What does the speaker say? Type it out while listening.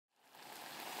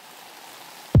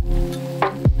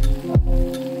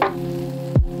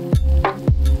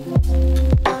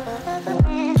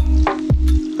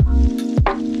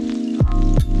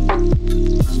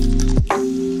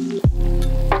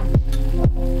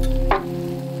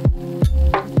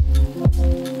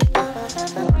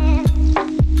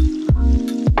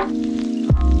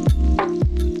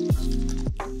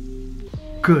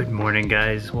Good morning,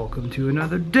 guys. Welcome to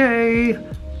another day.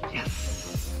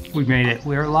 Yes, we made it.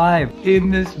 We're alive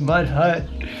in this mud hut.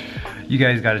 You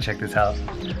guys gotta check this out.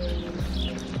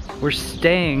 We're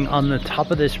staying on the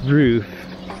top of this roof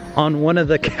on one of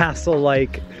the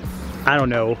castle-like, I don't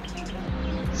know,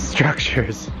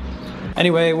 structures.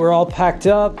 Anyway, we're all packed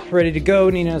up, ready to go.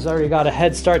 Nina's already got a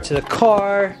head start to the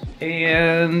car.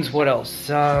 And what else?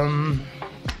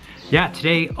 Yeah,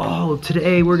 today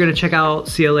we're gonna check out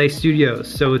CLA Studios.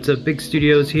 So it's a big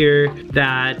studios here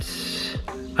that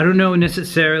I don't know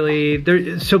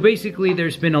necessarily. So basically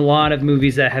there's been a lot of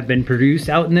movies that have been produced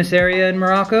out in this area in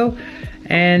Morocco.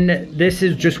 And this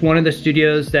is just one of the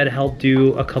studios that helped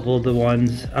do a couple of the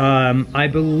ones. I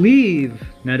believe,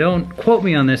 now don't quote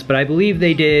me on this, but I believe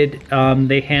they did,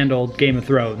 they handled Game of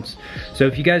Thrones. So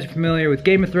if you guys are familiar with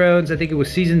Game of Thrones, I think it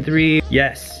was season 3.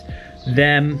 Yes,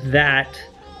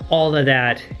 all of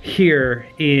that here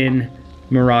in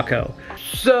Morocco.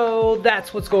 So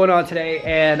that's what's going on today,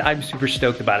 and I'm super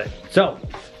stoked about it. So,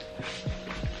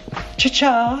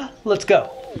 cha-cha, let's go.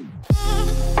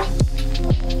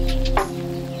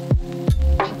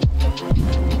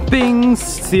 Bing,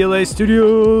 CLA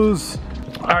Studios.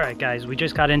 All right, guys, we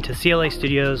just got into CLA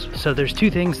Studios. So there's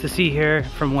two things to see here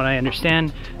from what I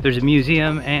understand. There's a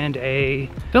museum and a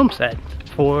film set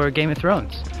for Game of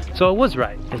Thrones. So it was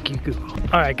right, thank you Google.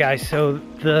 All right guys, so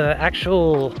the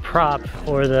actual prop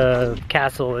or the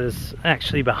castle is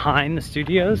actually behind the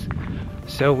studios.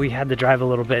 So we had to drive a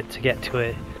little bit to get to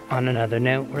it. On another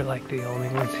note, we're like the only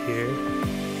ones here.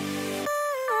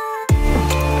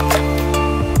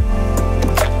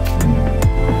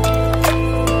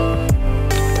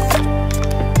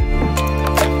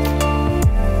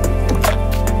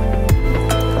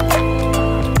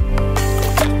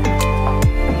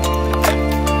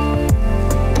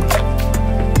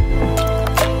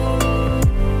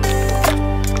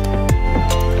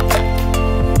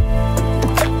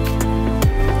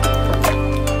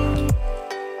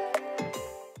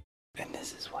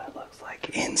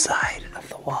 Inside of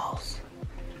the walls.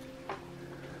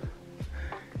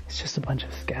 It's just a bunch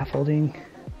of scaffolding.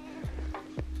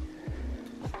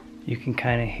 You can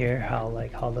kind of hear how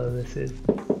like hollow this is.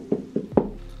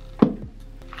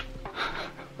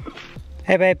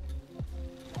 Hey babe.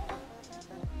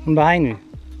 I'm behind you.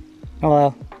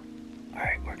 Hello.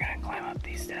 Alright, we're gonna climb up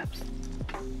these steps.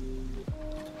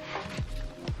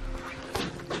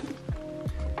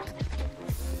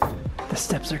 The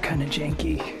steps are kind of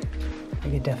janky. I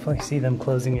could definitely see them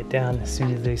closing it down as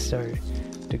soon as they start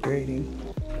degrading.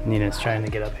 Nina's trying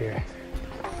to get up here.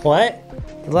 What?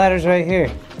 The ladder's right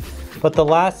here. But the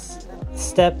last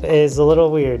step is a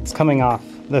little weird. It's coming off,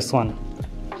 this one.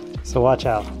 So watch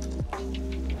out.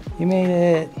 You made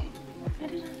it.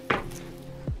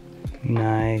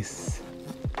 Nice.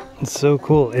 It's so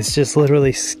cool. It's just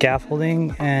literally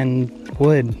scaffolding and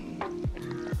wood.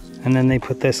 And then they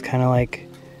put this kind of like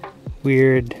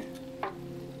weird,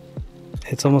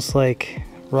 it's almost like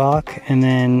rock, and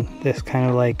then this kind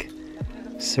of like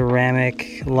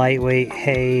ceramic, lightweight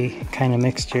hay kind of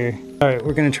mixture. All right,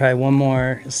 we're gonna try one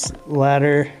more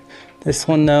ladder. This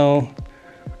one though,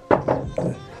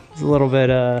 is a little bit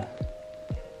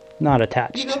not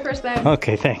attached. You go first then.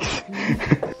 Okay, thanks.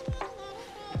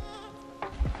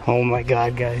 Oh my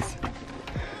God, guys.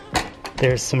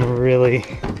 There's some really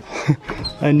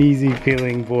uneasy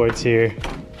feeling boards here.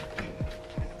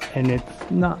 And it's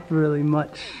not really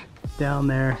much down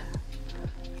there.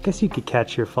 I guess you could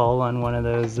catch your fall on one of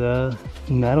those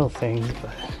metal things,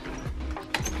 but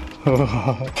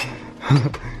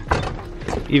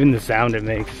even the sound it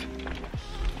makes.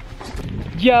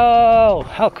 Yo,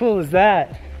 how cool is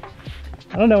that?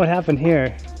 I don't know what happened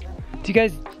here. Do you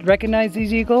guys recognize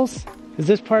these eagles? Is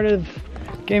this part of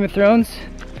Game of Thrones?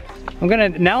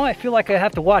 Now I feel like I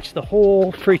have to watch the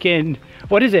whole freaking,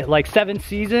 what is it, like 7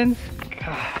 seasons?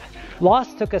 God.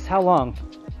 Lost took us how long?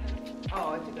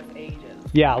 Oh, it took us ages.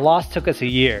 Yeah, Lost took us a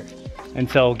year. And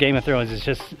so Game of Thrones is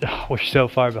just, oh, we're so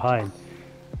far behind.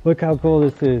 Look how cool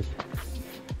this is.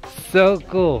 So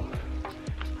cool.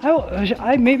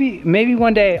 Maybe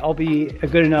one day I'll be a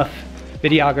good enough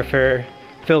videographer,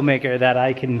 filmmaker that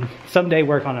I can someday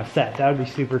work on a set. That would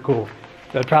be super cool.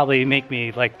 That would probably make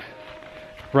me like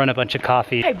run a bunch of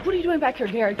coffee. Hey, what are you doing back here,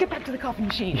 Garrett? Get back to the coffee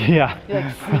machine. Yeah. You're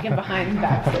like sneaking behind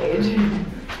backstage.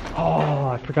 Oh,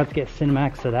 I forgot to get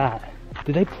Cinemax of that.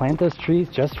 Did they plant those trees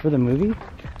just for the movie?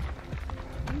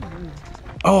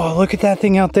 Oh, look at that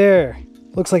thing out there.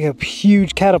 Looks like a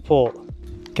huge catapult.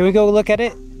 Can we go look at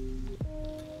it?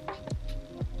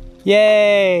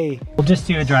 Yay! We'll just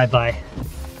do a drive-by.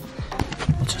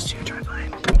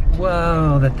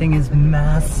 Whoa, that thing is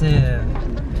massive.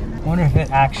 I wonder if it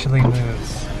actually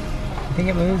moves. You think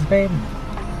it moves, babe?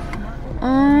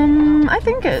 I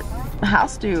think it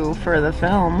has to for the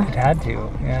film. It had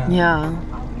to, yeah. Yeah.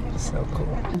 So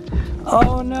cool.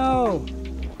 Oh no!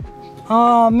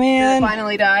 Oh man! Did it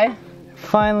finally die?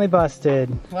 Finally busted.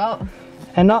 Well.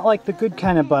 And not like the good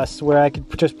kind of bust where I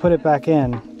could just put it back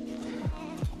in.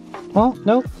 Well,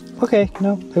 no. Okay,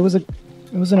 no. It was an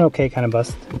okay kind of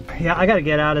bust. Yeah, I gotta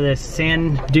get out of this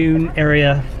sand dune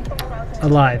area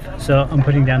alive. So I'm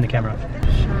putting down the camera.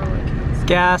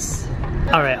 Gas.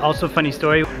 Alright, also funny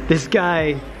story. This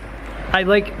guy, I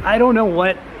don't know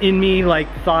what in me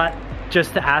thought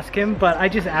just to ask him, but I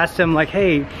just asked him like,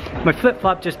 hey, my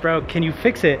flip-flop just broke, can you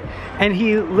fix it? And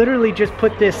he literally just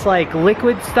put this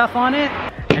liquid stuff on it,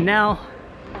 and now,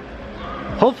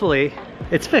 hopefully,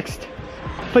 it's fixed.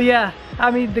 But yeah,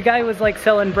 I mean, the guy was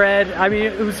selling bread. I mean,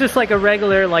 it was just a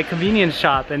regular convenience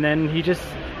shop, and then he was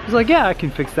like, yeah, I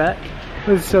can fix that.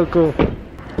 It was so cool.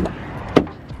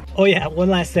 Oh yeah, one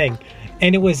last thing.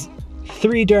 And it was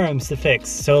 3 dirhams to fix,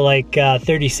 so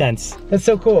 30 cents. That's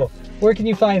so cool. Where can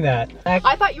you find that?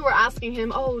 I thought you were asking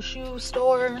him, oh, shoe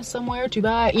store somewhere to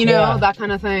buy, you know, that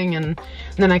kind of thing. And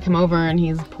then I come over and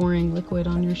he's pouring liquid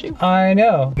on your shoe. I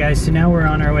know. Guys, so now we're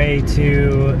on our way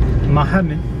to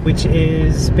Mohammed, which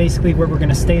is basically where we're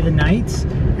gonna stay the night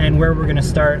and where we're gonna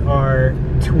start our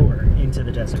tour into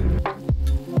the desert.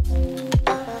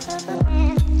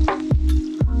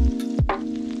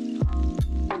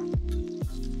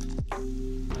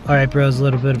 All right, bros, a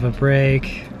little bit of a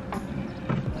break.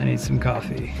 I need some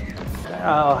coffee.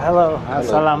 Oh, hello.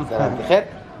 Salam.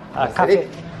 Coffee.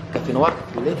 كافي نوار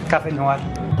Coffee noir.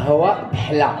 هواء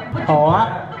حلا Oh,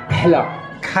 حلا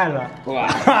color.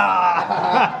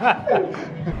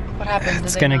 What happened?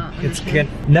 It's good.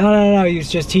 No. He was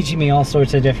just teaching me all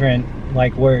sorts of different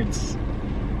words.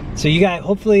 So you guys,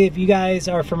 hopefully, if you guys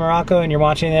are from Morocco and you're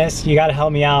watching this, you got to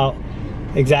help me out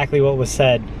exactly what was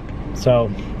said. So,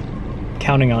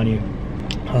 counting on you.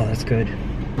 Oh, that's good.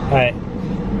 All right.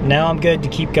 Now I'm good to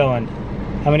keep going.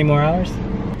 How many more hours?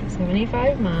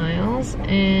 75 miles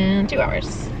and 2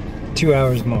 hours. 2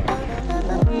 hours more.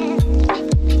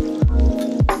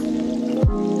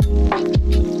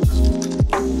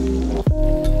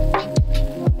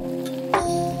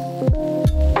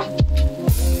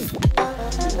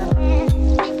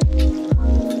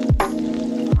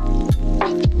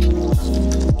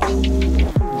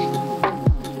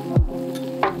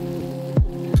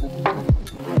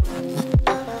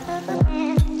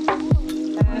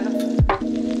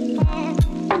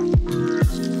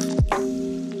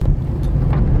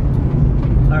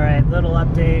 Little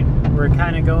update, we're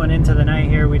kind of going into the night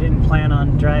here. We didn't plan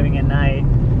on driving at night,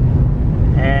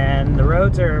 and the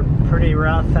roads are pretty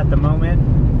rough at the moment.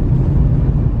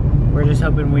 We're just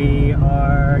hoping we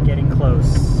are getting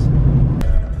close.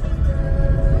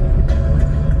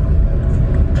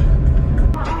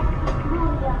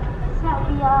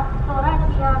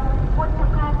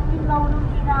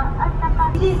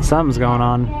 Something's going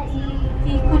on.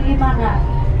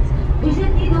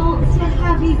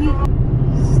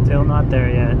 Still not there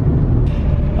yet.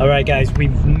 All right, guys,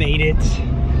 we've made it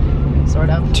Sort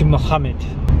of. to Mohammed.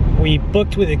 We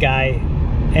booked with a guy,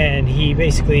 and he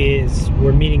basically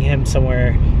we're meeting him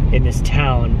somewhere in this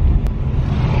town.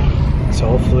 So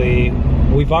hopefully,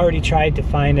 we've already tried to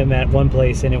find him at one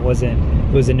place, and it was a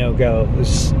no-go. It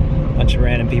was a bunch of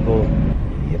random people.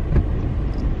 Yep.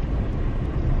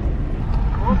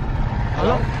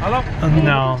 Hello?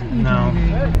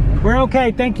 No. We're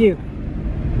okay, thank you.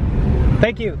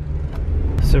 Thank you.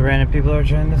 So random people are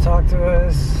trying to talk to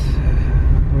us.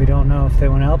 We don't know if they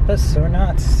want to help us or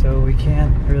not, so we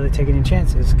can't really take any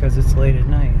chances because it's late at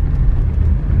night.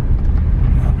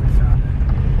 Oh, I found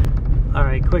it. All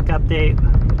right, quick update.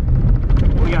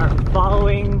 We are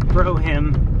following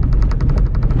Brohim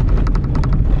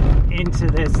into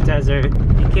this desert.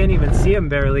 You can't even see him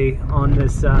barely on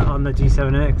this on the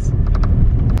G7X.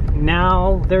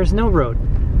 Now there's no road.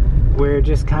 We're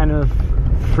just kind of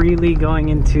freely going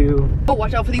into... Oh,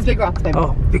 watch out for these big rocks, baby.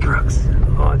 Oh, big rocks.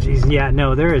 Oh, geez. Yeah,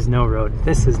 no, there is no road.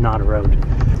 This is not a road.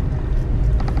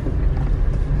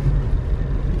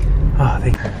 Oh,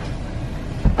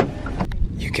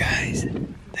 you guys,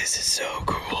 this is so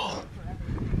cool.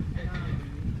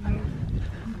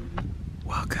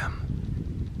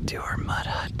 Welcome to our mud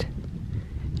hut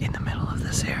in the middle of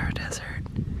the Sahara Desert.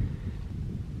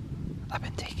 I've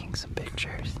been taking some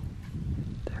pictures.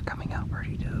 They're coming out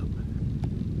pretty dope.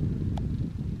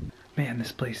 Man,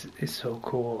 this place is so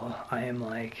cool. I am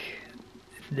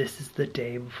this is the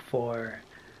day before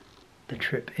the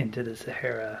trip into the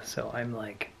Sahara, so I'm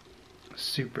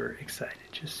super excited,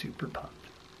 just super pumped.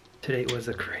 Today was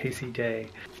a crazy day.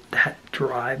 That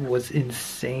drive was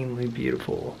insanely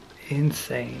beautiful.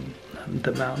 Insane.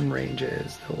 The mountain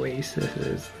ranges, the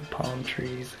oases, the palm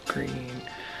trees, the green.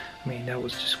 I mean, that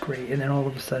was just great. And then all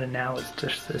of a sudden now it's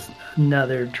just this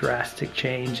another drastic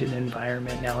change in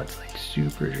environment. Now it's like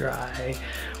super dry.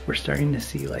 We're starting to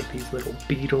see like these little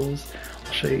beetles.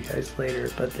 I'll show you guys later,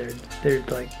 but they're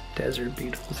like desert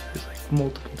beetles. There's like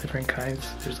multiple different kinds.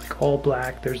 There's like all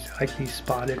black. There's like these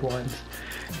spotted ones.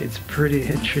 It's pretty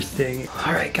interesting.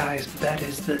 All right, guys, that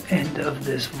is the end of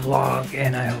this vlog,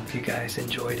 and I hope you guys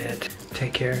enjoyed it.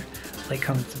 Take care. Like,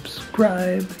 comment,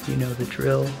 subscribe. You know the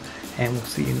drill. And we'll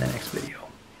see you in the next video.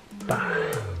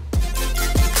 Bye.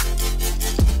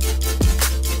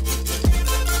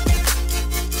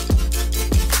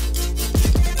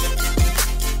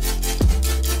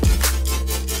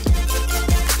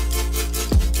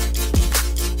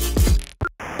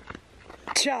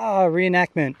 Cha!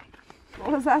 Reenactment.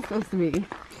 What was that supposed to be?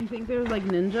 You think there's like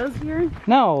ninjas here?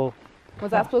 No.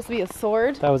 Was that supposed to be a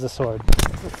sword? That was a sword.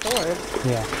 It's a sword?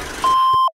 Yeah.